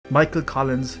Michael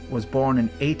Collins was born in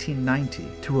 1890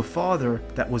 to a father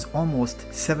that was almost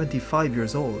 75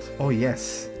 years old. Oh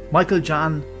yes. Michael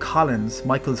John Collins,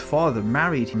 Michael's father,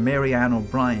 married Mary Ann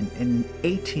O'Brien in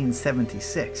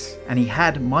 1876, and he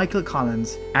had Michael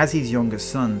Collins as his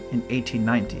youngest son in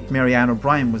 1890. Mary Ann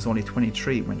O'Brien was only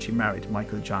 23 when she married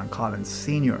Michael John Collins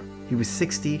Sr. He was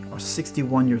 60 or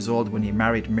 61 years old when he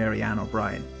married Mary Ann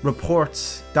O'Brien.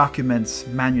 Reports, documents,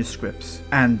 manuscripts,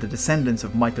 and the descendants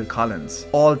of Michael Collins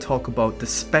all talk about the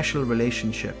special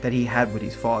relationship that he had with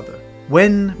his father.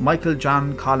 When Michael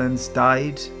John Collins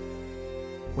died,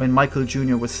 when Michael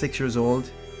Jr. was 6 years old,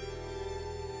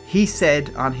 he said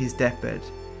on his deathbed,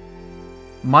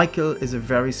 "Michael is a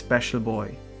very special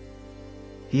boy.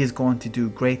 He is going to do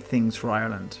great things for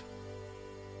Ireland."